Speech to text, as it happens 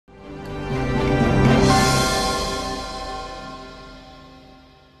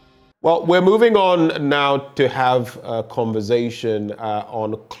Well, we're moving on now to have a conversation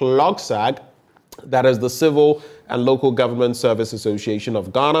on CLOGSAG, that is the Civil and Local Government Service Association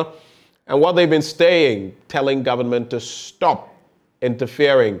of Ghana, and what they've been telling government to stop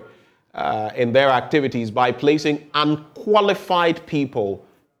interfering in their activities by placing unqualified people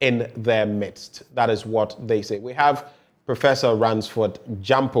in their midst. That is what they say. We have Professor Ransford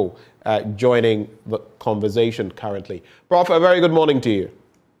Jampo joining the conversation currently. Prof, a very good morning to you.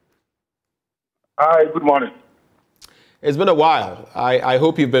 Hi, good morning. It's been a while. I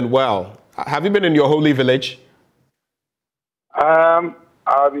hope you've been well. Have you been in your holy village? I'll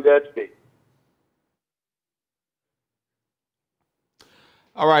be there today.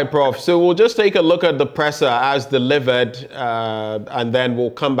 All right, Prof. So we'll just take a look at the presser as delivered, and then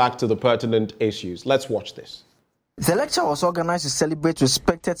we'll come back to the pertinent issues. Let's watch this. The lecture was organized to celebrate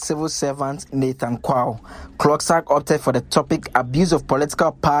respected civil servant Nathan Kwao. CLOGSAG opted for the topic Abuse of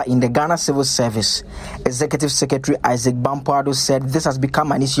Political Power in the Ghana Civil Service. Executive Secretary Isaac Bampoado said this has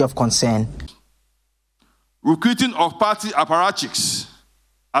become an issue of concern. Recruiting of party apparatchiks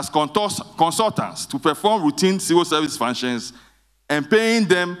as consultants to perform routine civil service functions and paying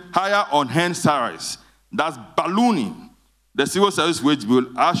them higher on-hand salaries, thus ballooning the civil service wage bill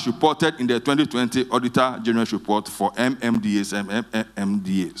as reported in the 2020 Auditor General's report for MMDAs and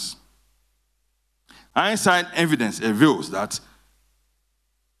MMDAs. Hindsight evidence reveals that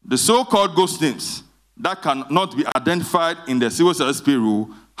the so-called ghost names that cannot be identified in the civil service payroll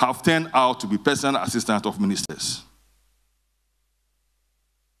have turned out to be personal assistants of ministers.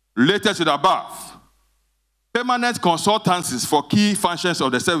 Related to the above, permanent consultancies for key functions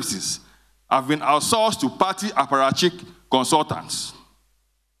of the services have been outsourced to party apparatchik consultants.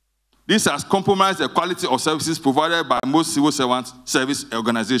 This has compromised the quality of services provided by most civil servant service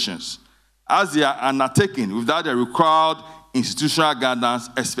organizations, as they are undertaken without the required institutional guidance,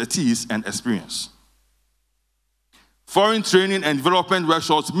 expertise, and experience. Foreign training and development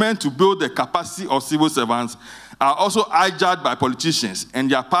workshops meant to build the capacity of civil servants are also hijacked by politicians and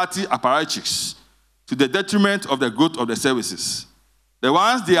their party apparatchiks to the detriment of the growth of the services. The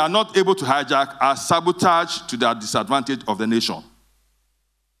ones they are not able to hijack are sabotaged to the disadvantage of the nation.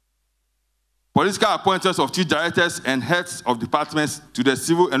 Political appointments of chief directors and heads of departments to the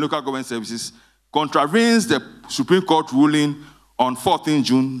civil and local government services contravenes the Supreme Court ruling on 14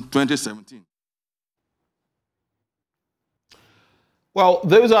 June 2017. Well,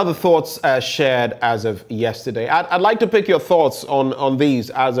 those are the thoughts shared as of yesterday. I'd like to pick your thoughts on these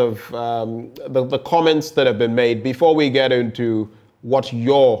as of the comments that have been made before we get into what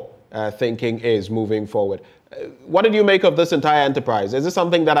your thinking is moving forward. What did you make of this entire enterprise? Is this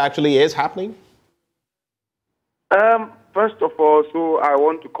something that actually is happening? First of all, so I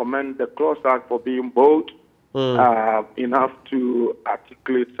want to commend the CLOGSAG for being bold enough to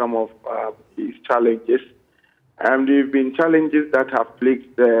articulate some of these challenges. There have been challenges that have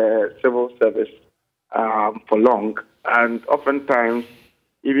plagued the civil service for long, and oftentimes,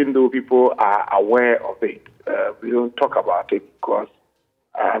 even though people are aware of it, we don't talk about it because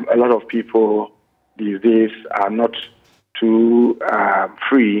a lot of people these days are not too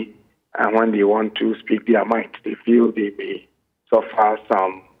free, and when they want to speak their mind, they feel they may suffer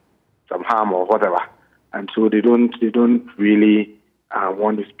some harm or whatever, and so they don't really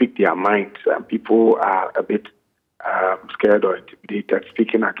want to speak their minds. People are a bit scared or intimidated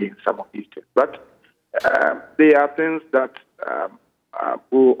speaking against some of these things. But there are things that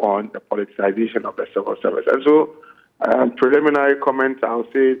go on the politicization of the civil service. And so, preliminary comments, I'll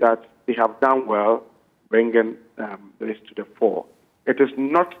say that they have done well bringing this to the fore. It is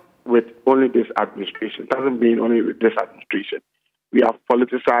not with only this administration. It doesn't mean only with this administration. We have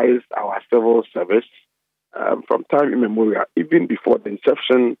politicized our civil service from time immemorial, even before the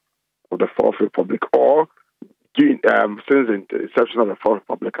inception of the Fourth Republic, or since the inception of the Fourth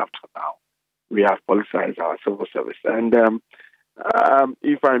Republic up to now. We have politicized our civil service. And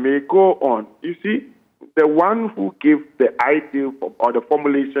if I may go on, you see, the one who gave the ideal or the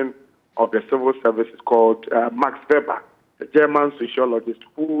formulation of the civil service is called Max Weber, the German sociologist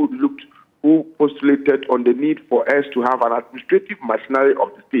who postulated on the need for us to have an administrative machinery of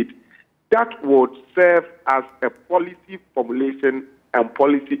the state that would serve as a policy formulation and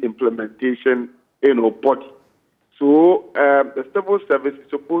policy implementation body. So the civil service is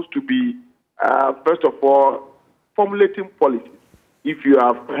supposed to be, first of all, formulating policies. If you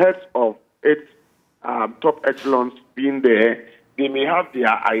have heads of its top echelons being there, they may have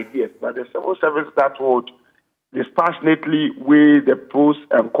their ideas, but the civil service that would dispassionately weigh the pros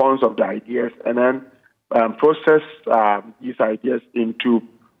and cons of the ideas and then process these ideas into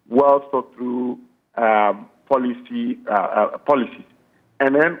well thought through policies.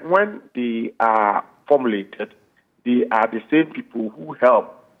 And then when they are formulated, they are the same people who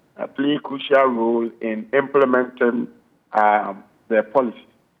help play a crucial role in implementing their policies.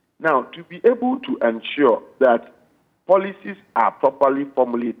 Now, to be able to ensure that policies are properly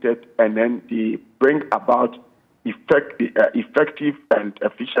formulated and then they bring about effective and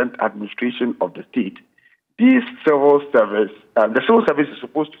efficient administration of the state, the civil service is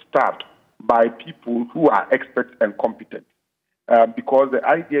supposed to start by people who are experts and competent. Because the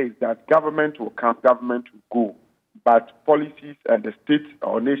idea is that government will come, government will go, but policies and the state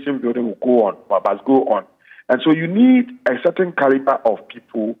or nation building will go on, or must go on. And so you need a certain caliber of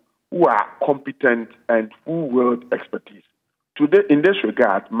people who are competent and who wield expertise. Today, in this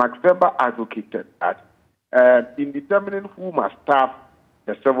regard, Max Weber advocated that in determining who must staff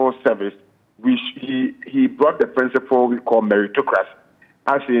the civil service, which he brought the principle we call meritocracy,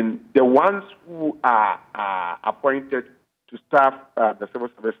 as in the ones who are appointed to staff the civil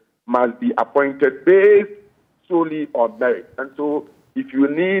service must be appointed based solely on merit. And so if you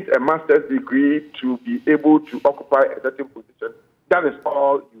need a master's degree to be able to occupy a certain position, that is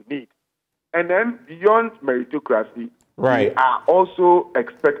all you need. And then beyond meritocracy, they are also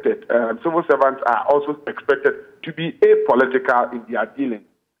expected, civil servants are also expected to be apolitical in their dealings.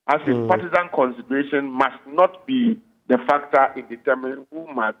 As in partisan consideration must not be the factor in determining who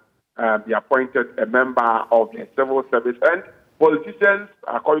must be appointed a member of the civil service. And politicians,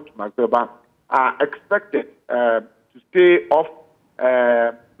 according to Max Weber, are expected to stay off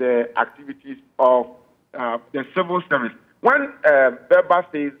the activities of the civil service. When Weber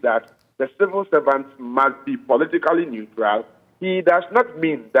says that the civil servants must be politically neutral, he does not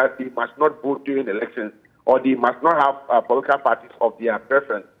mean that they must not vote during elections or they must not have political parties of their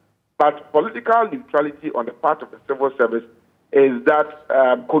preference. But political neutrality on the part of the civil service is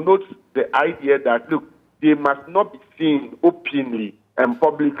that connotes the idea that, look, they must not be seen openly and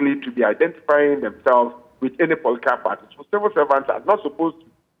publicly to be identifying themselves with any political party. So civil servants are not supposed to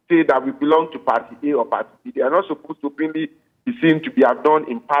say that we belong to party A or party B. They are not supposed to openly be seen to be adorned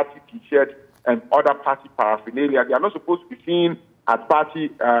in party T-shirts and other party paraphernalia. They are not supposed to be seen at party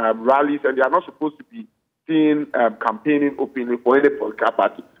rallies, and they are not supposed to be seen campaigning openly for any political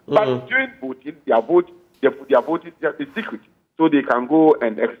party. But during voting, their vote is secret, so they can go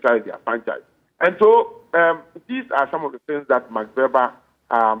and exercise their franchise. And so these are some of the things that Max Weber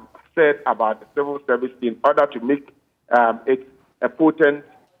said about the civil service in order to make it a potent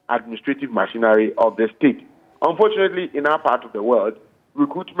administrative machinery of the state. Unfortunately, in our part of the world,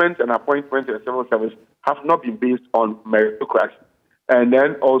 recruitment and appointment in the civil service have not been based on meritocracy. And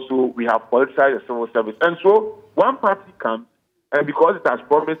then also we have politicized the civil service. And so one party comes, and because it has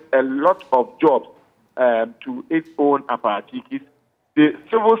promised a lot of jobs to its own apparatchiks, the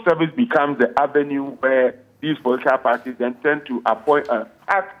civil service becomes the avenue where these political parties then tend to appoint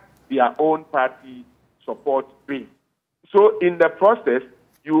at their own party support base. So in the process,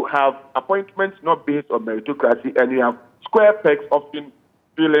 you have appointments not based on meritocracy, and you have square pegs often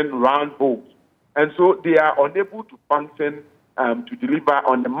filling round holes. And so they are unable to function to deliver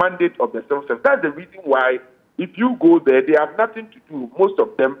on the mandate of the civil service. That's the reason why, if you go there, they have nothing to do. Most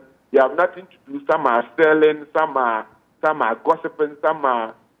of them, they have nothing to do. Some are selling, some are gossiping, some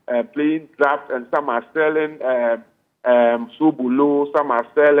are playing draft, and some are selling sobulo, some are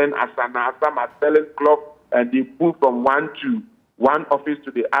selling asana, some are selling cloth, and they move from one office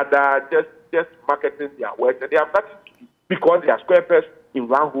to the other, just marketing their work. And they have nothing to do because they are square pegs in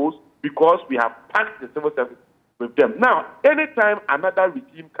round holes, because we have packed the civil service with them. Now, anytime another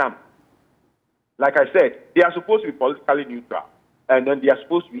regime comes, like I said, they are supposed to be politically neutral, and then they are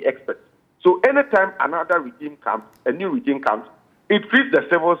supposed to be experts. So anytime another regime comes, a new regime comes, it treats the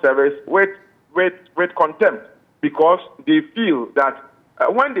civil service with contempt, because they feel that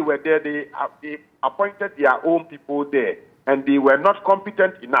when they were there, they appointed their own people there, and they were not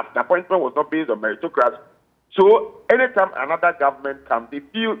competent enough. The appointment was not based on meritocracy. So anytime another government comes, they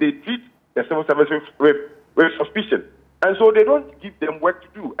treat the civil service with suspicion. And so they don't give them work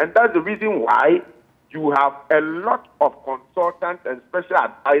to do. And that's the reason why you have a lot of consultants and special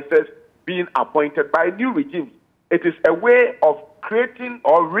advisors being appointed by new regimes. It is a way of creating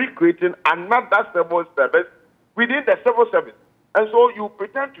or recreating another civil service within the civil service. And so you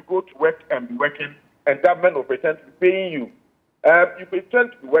pretend to go to work and be working, and government will pretend to be paying you. You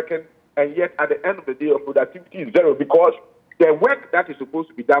pretend to be working, and yet at the end of the day, your productivity is zero, because the work that is supposed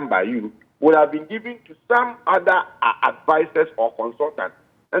to be done by you would have been given to some other advisors or consultants.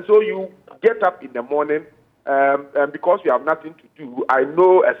 And so you get up in the morning, and because you have nothing to do, I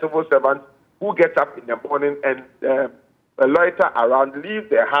know a civil servant who gets up in the morning and loiter around, leave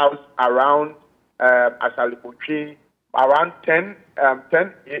their house around Asalipoche, around 10 a.m.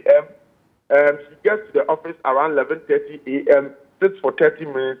 She gets to the office around 11:30 a.m., sits for 30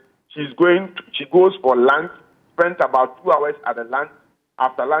 minutes. She goes for lunch, spends about 2 hours at the lunch.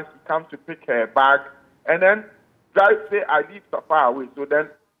 After lunch, she comes to pick her bag, and then drives, say, I live so far away. So then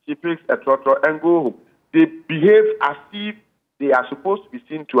she picks a trotro and go home. They behave as if they are supposed to be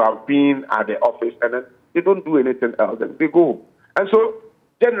seen to have been at the office, and then they don't do anything else, and they go home. And so,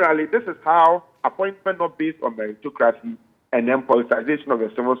 generally, this is how appointment not based on meritocracy and then politicization of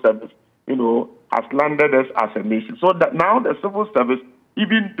the civil service, has landed us as a nation. So that now the civil service,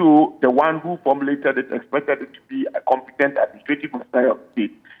 even though the one who formulated it expected it to be a competent administrative machinery of the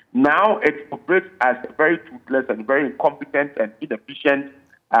state, now it operates as a very toothless and very incompetent and inefficient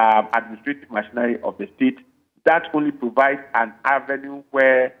administrative machinery of the state that only provides an avenue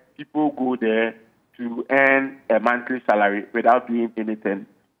where people go there to earn a monthly salary without doing anything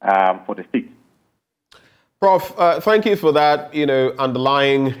for the state. Prof, thank you for that,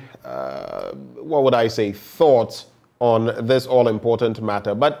 underlying, what would I say, thoughts on this all-important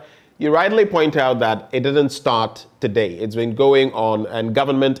matter. But you rightly point out that it didn't start today. It's been going on, and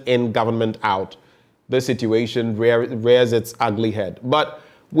government in, government out. This situation rears its ugly head. But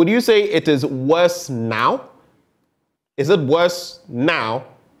would you say it is worse now? Is it worse now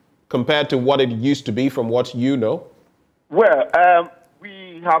compared to what it used to be from what you know? Well,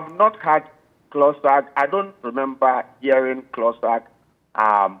 we have not had CLOGSAG. I don't remember hearing CLOGSAG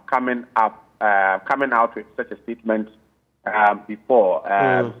coming out with such a statement before,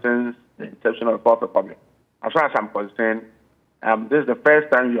 since the inception of the Fourth Republic. As far as I'm concerned, this is the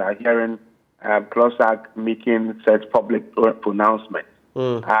first time you are hearing CLOGSAG making such public pronouncements.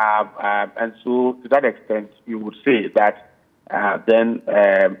 And so, to that extent, you would say that then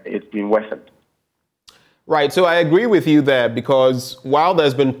it's been worsened. Right, so I agree with you there, because while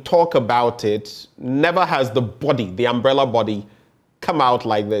there's been talk about it, never has the body, the umbrella body, come out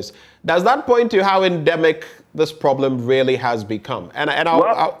like this. Does that point to how endemic this problem really has become?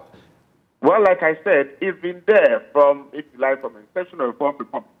 Well, like I said, it's been there from, if you like, from the inception of the Fourth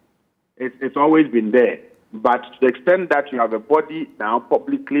Republic. It's always been there. But to the extent that you have a body now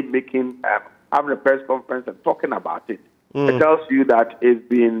publicly having a press conference and talking about it, it tells you that it's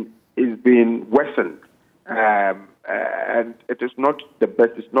been worsened. And it is not the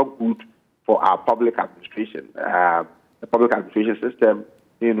best, it's not good for our public administration, the public administration system,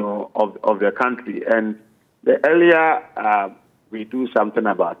 of the country. And the earlier we do something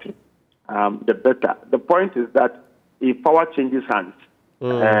about it, the better. The point is that if power changes hands,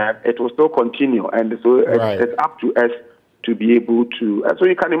 it will still continue. And so it's up to us to be able to, so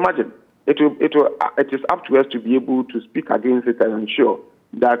you can imagine, it is up to us to be able to speak against it and ensure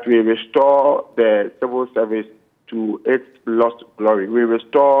that we restore the civil service to its lost glory. We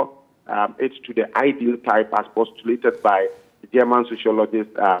restore it to the ideal type as postulated by the German sociologist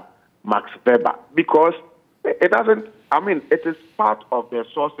Max Weber. Because it doesn't, it is part of the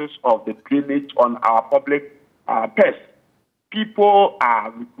sources of the drainage on our public purse. People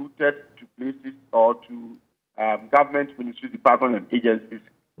are recruited to places or to government ministries, departments, and agencies.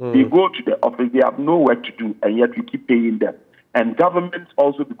 They go to the office, they have no work to do, and yet we keep paying them. And government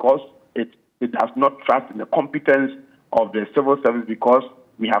also, because it does not trust in the competence of the civil service, because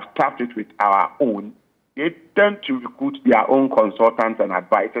we have staffed it with our own, they tend to recruit their own consultants and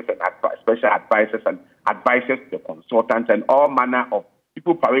advisors and special advisors and advisors to the consultants, and all manner of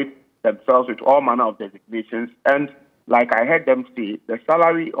people parade themselves with all manner of designations. And like I heard them say, the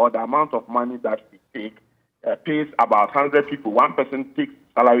salary or the amount of money that we take pays about 100 people. One person takes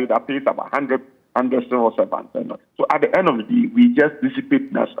salary that pays about 100 civil servants. So at the end of the day, we just dissipate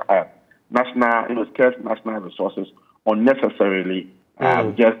scarce national resources unnecessarily,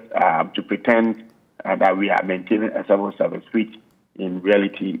 just to pretend that we are maintaining a civil service, which in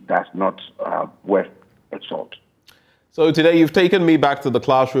reality does not worth its salt. So today you've taken me back to the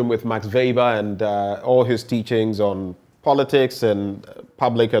classroom with Max Weber and all his teachings on politics and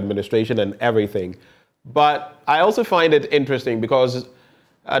public administration and everything. But I also find it interesting because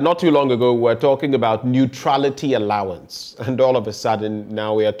not too long ago, we were talking about neutrality allowance. And all of a sudden,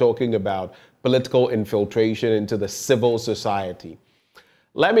 now we are talking about political infiltration into the civil society.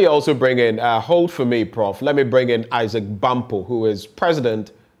 Let me also bring in, hold for me, Prof. Let me bring in Isaac Bampo, who is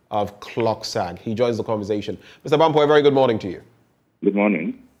president of CLOGSAG. He joins the conversation. Mr. Bampo, a very good morning to you. Good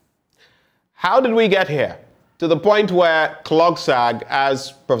morning. How did we get here? To the point where CLOGSAG,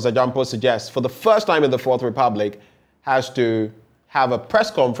 as Professor Jampo suggests, for the first time in the Fourth Republic, has to have a press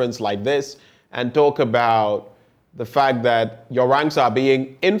conference like this and talk about the fact that your ranks are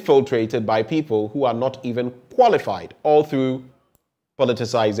being infiltrated by people who are not even qualified, all through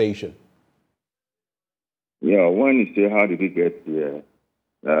politicization. Yeah, when you say how did we get here,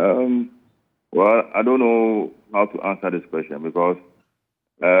 well, I don't know how to answer this question because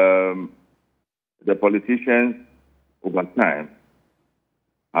the politicians over time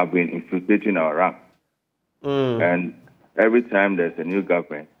have been infiltrating our ranks. And every time there's a new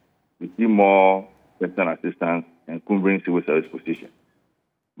government, we see more personal assistants encumbering civil service positions.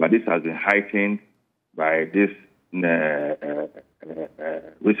 But this has been heightened by this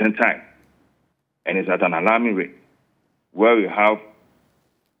recent time. And it's at an alarming rate, where we have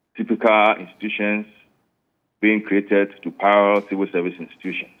typical institutions being created to power civil service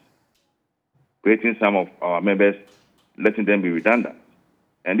institutions, creating some of our members, letting them be redundant.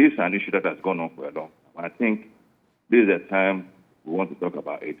 And this is an issue that has gone on for a long time. I think this is a time we want to talk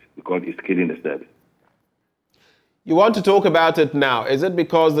about it because it's killing the service. You want to talk about it now. Is it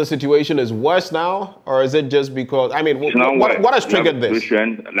because the situation is worse now, or is it just because, I mean, what has triggered this?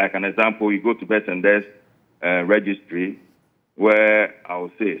 Like an example, you go to Best and Desk registry, where I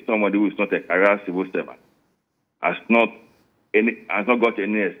would say somebody who is not a career civil servant has not got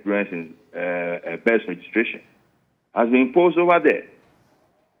any experience in best registration, has been imposed over there.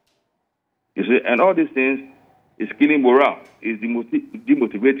 You see, and all these things is killing morale, is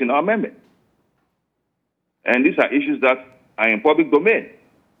demotivating our members. And these are issues that are in public domain.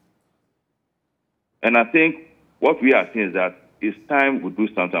 And I think what we are seeing is that it's time we do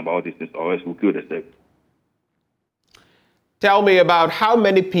something about these things, or else we'll kill the service. Tell me about how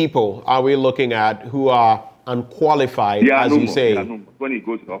many people are we looking at who are unqualified, as you say? When you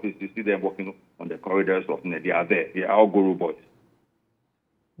go to the office, you see them walking on the corridors of they are there. They are all guru boys.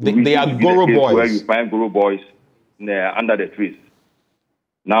 They are guru boys. Where you find guru boys under the trees.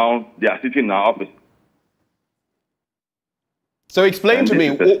 Now they are sitting in our office. So explain to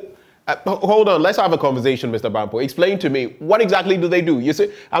me, hold on, let's have a conversation, Mr. Bampo. Explain to me, what exactly do they do? You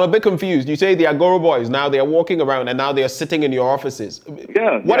say, I'm a bit confused. You say they are guru boys, now they are walking around and now they are sitting in your offices.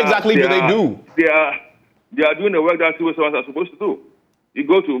 Yeah, what exactly do they do? They are doing the work that civil servants are supposed to do. You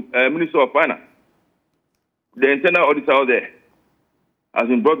go to Minister of Finance, the internal auditor out there has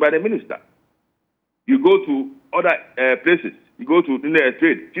been brought by the minister. You go to other places, you go to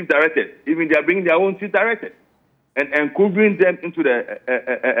trade, chief directors, even they are bringing their own chief directors and encouraging them into the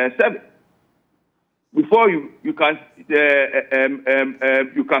service. Before you can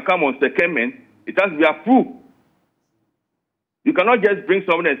come on secondment, it has to be approved. You cannot just bring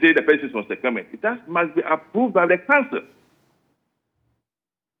someone and say the person is on secondment. It must be approved by the council.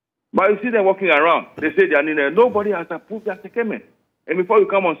 But you see them walking around. They say they are in there. Nobody has approved their secondment. And before you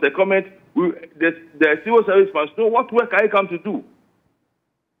come on secondment, the civil service must know what work are you come to do.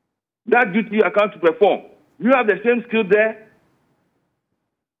 That duty you are come to perform. You have the same skill there.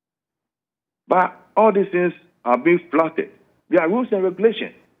 But all these things are being flouted. There are rules and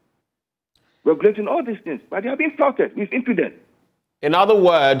regulations regulating all these things, but they are being flouted with impudence. In other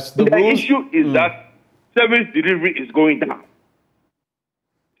words, the issue is that service delivery is going down.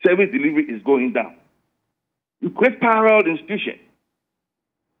 Service delivery is going down. You create parallel institutions.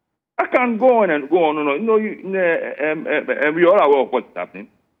 I can go on and go on. You know, we all are aware of what's happening.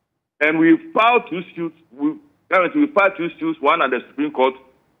 And we filed two suits. We filed two suits, one at the Supreme Court,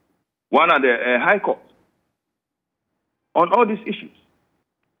 one at the High Court, on all these issues.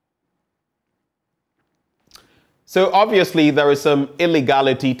 So obviously there is some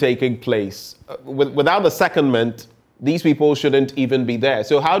illegality taking place. Without the secondment, these people shouldn't even be there.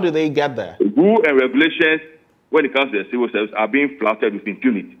 So how do they get there? Rules and regulations, when it comes to the civil service, are being flouted with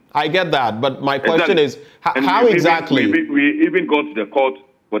impunity. I get that, but my question is, how exactly? We even gone to the court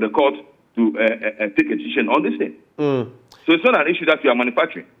for the court to take a decision on this thing. So it's not an issue that we are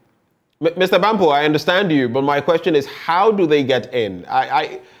manufacturing. Mr. Bampo, I understand you, but my question is, how do they get in?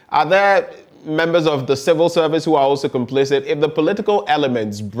 Are there members of the civil service who are also complicit? If the political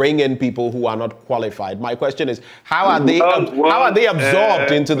elements bring in people who are not qualified, my question is, how are they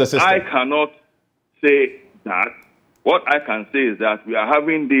absorbed into the system? I cannot say that. What I can say is that we are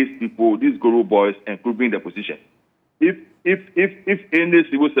having these people, these guru boys, improving their position. If any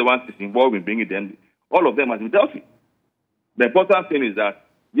civil servant is involved in bringing them, all of them must be dealt with. The important thing is that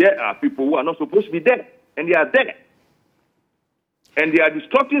there are people who are not supposed to be there, and they are there. And they are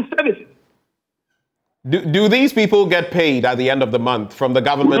disrupting services. Do these people get paid at the end of the month from the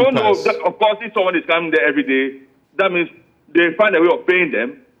government? No. Of course, if someone is coming there every day, that means they find a way of paying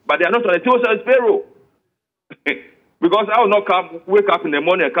them, but they are not on the civil service payroll. Because I will not wake up in the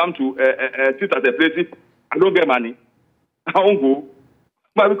morning and come to sit at a place if I don't get money. I won't go.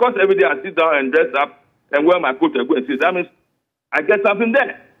 But because every day I sit down and dress up and wear my coat and go and sit, that means I get something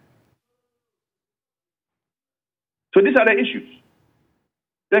there. So these are the issues.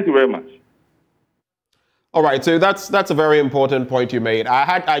 Thank you very much. All right, so that's a very important point you made.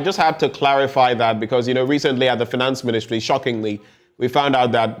 I just had to clarify that because, you know, recently at the Finance Ministry, shockingly, we found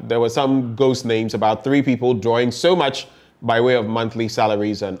out that there were some ghost names, about 3 people drawing so much by way of monthly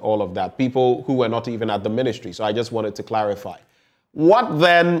salaries and all of that, people who were not even at the ministry. So I just wanted to clarify. What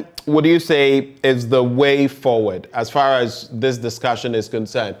then would you say is the way forward as far as this discussion is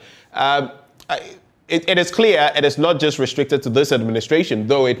concerned? It is clear it is not just restricted to this administration,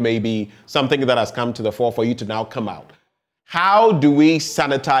 though it may be something that has come to the fore for you to now come out. How do we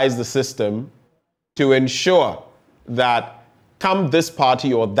sanitize the system to ensure that come this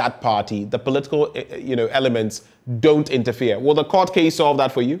party or that party, the political elements don't interfere? Will the court case solve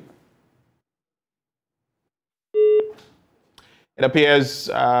that for you? It appears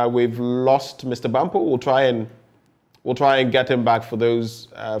we've lost Mr. Bampo. We'll try and get him back for those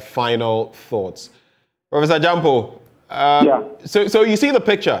final thoughts. Professor Jampo, yeah. So you see the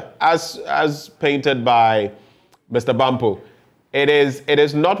picture as painted by Mr. Bampo. It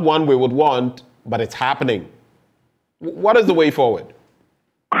is not one we would want, but it's happening. What is the way forward?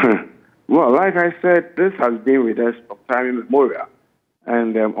 Well, like I said, this has been with us from time immemorial,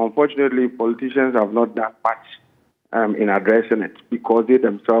 and unfortunately, politicians have not done much in addressing it because they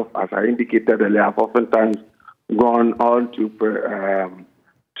themselves, as I indicated earlier, have oftentimes gone on to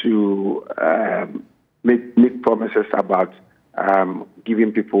make promises about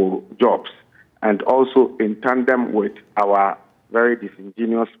giving people jobs, and also in tandem with our very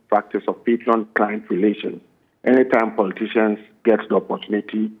disingenuous practice of patron-client relations. Anytime politicians get the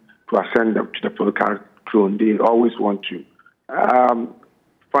opportunity to ascend them to the political throne, they always want to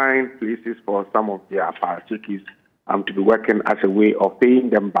find places for some of their parachutists to be working as a way of paying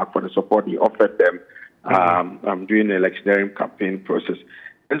them back for the support they offered them during the electioneering campaign process.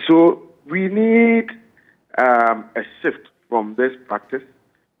 And so we need a shift from this practice.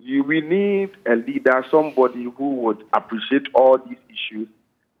 We need a leader, somebody who would appreciate all these issues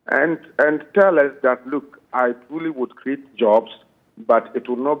and tell us that, look, I truly would create jobs, but it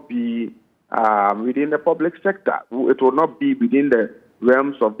will not be within the public sector. It will not be within the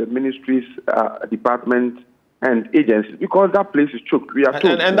realms of the ministries, departments, and agencies, because that place is choked. We are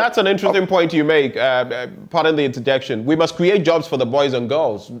told. And that's an interesting point you make. Pardon the interjection. We must create jobs for the boys and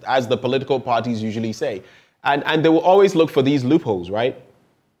girls, as the political parties usually say. And they will always look for these loopholes, right?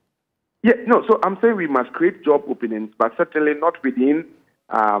 Yeah, no, so I'm saying we must create job openings, but certainly not within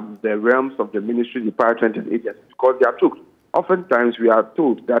the realms of the ministry, department, and agencies, because they are choked. Oftentimes, we are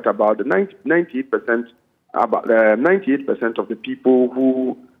told that about 98% of the people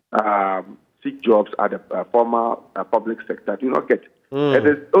who seek jobs at the former public sector do not get. It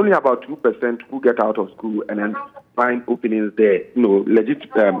is only about 2% who get out of school and then find openings there, legit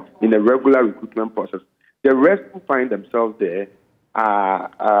in a regular recruitment process. The rest who find themselves there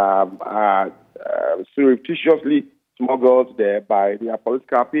are surreptitiously smuggled there by their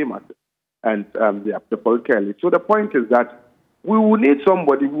political paymasters and the political elite. So the point is that we will need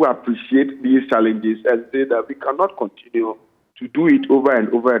somebody who appreciates these challenges and say that we cannot continue to do it over and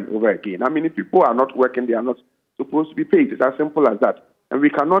over and over again. I mean, if people are not working, they are not supposed to be paid. It's as simple as that. And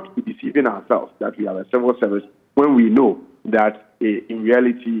we cannot be deceiving ourselves that we have a civil service when we know that in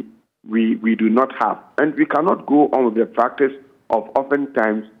reality we do not have. And we cannot go on with the practice of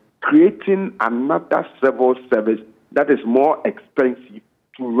oftentimes creating another civil service that is more expensive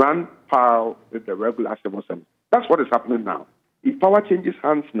to run parallel with the regular civil service. That's what is happening now. If power changes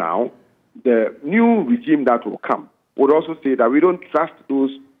hands now, the new regime that will come would also say that we don't trust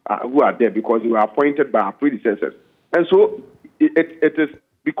those who are there because they were appointed by our predecessors. And so it is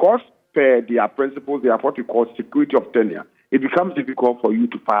because per their principles, they have what we call security of tenure. It becomes difficult for you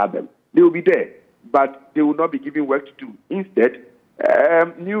to fire them. They will be there, but they will not be given work to do. Instead,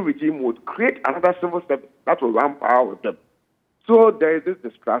 new regime would create another civil service that will run power with them. So there is this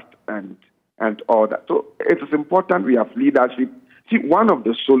distrust and all that. So it is important we have leadership. See, one of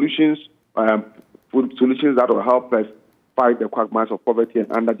the solutions that will help us fight the quagmires of poverty and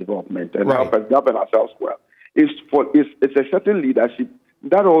underdevelopment and help us govern ourselves well is a certain leadership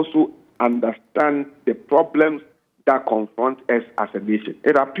that also understands the problems that confront us as a nation.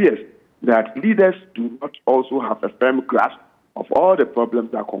 It appears that leaders do not also have a firm grasp of all the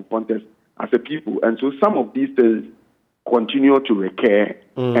problems that confront us as a people. And so some of these things continue to recur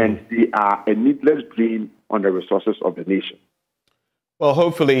and they are a needless drain on the resources of the nation. Well,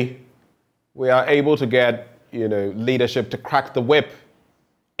 hopefully we are able to get, leadership to crack the whip,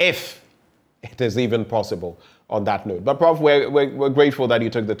 if it is even possible on that note. But Prof, we're grateful that you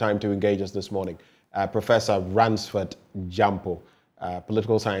took the time to engage us this morning. Professor Ransford Jampo,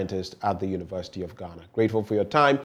 political scientist at the University of Ghana. Grateful for your time.